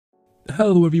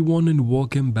Hello everyone and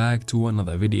welcome back to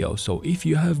another video. So if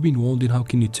you have been wondering how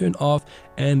can you turn off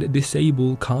and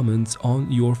disable comments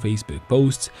on your Facebook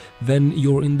posts, then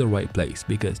you're in the right place,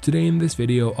 because today in this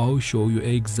video I'll show you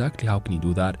exactly how can you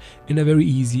do that in a very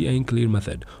easy and clear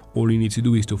method. All you need to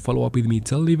do is to follow up with me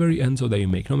till the very end so that you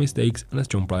make no mistakes, and let's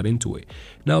jump right into it.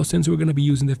 Now, since we're going to be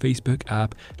using the Facebook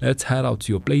app, let's head out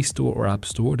to your Play Store or App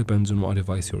Store, depends on what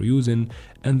device you're using,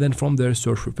 and then from there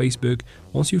search for Facebook.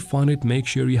 Once you find it, make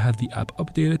sure you have the app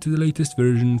updated to the latest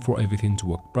version for everything to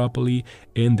work properly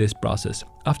in this process.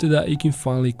 After that, you can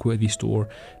finally quit the store.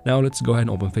 Now let's go ahead and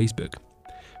open Facebook.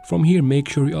 From here, make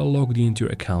sure you are logged into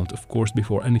your account, of course,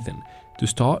 before anything. To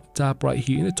start, tap right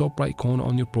here in the top right corner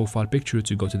on your profile picture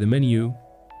to go to the menu.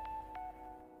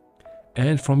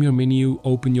 And from your menu,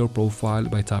 open your profile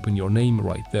by tapping your name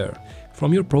right there.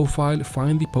 From your profile,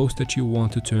 find the post that you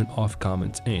want to turn off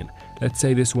comments in. Let's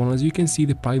say this one. As you can see,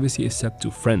 the privacy is set to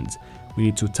friends. We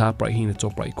need to tap right here in the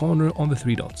top right corner on the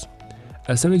three dots.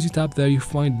 As soon as you tap there, you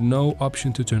find no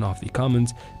option to turn off the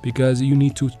comments because you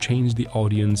need to change the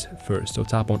audience first. So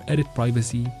tap on edit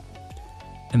privacy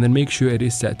and then make sure it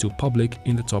is set to public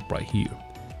in the top right here.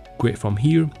 Quit from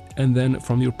here, and then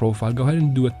from your profile, go ahead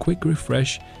and do a quick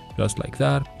refresh just like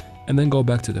that, and then go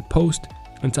back to the post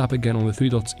and tap again on the three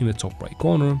dots in the top right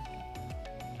corner.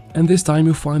 And this time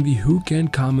you'll find the who can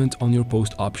comment on your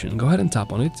post option. Go ahead and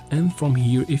tap on it, and from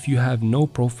here, if you have no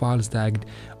profiles tagged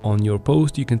on your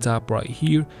post, you can tap right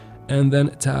here and then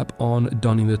tap on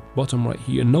done in the bottom right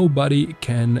here. Nobody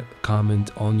can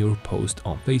comment on your post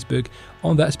on Facebook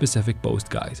on that specific post,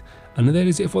 guys. And that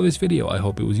is it for this video. I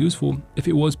hope it was useful. If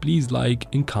it was, please like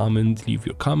and comment, leave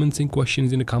your comments and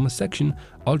questions in the comment section.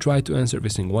 I'll try to answer every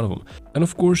single one of them. And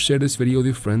of course, share this video with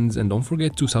your friends and don't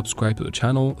forget to subscribe to the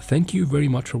channel. Thank you very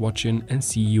much for watching, and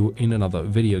see you in another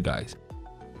video, guys.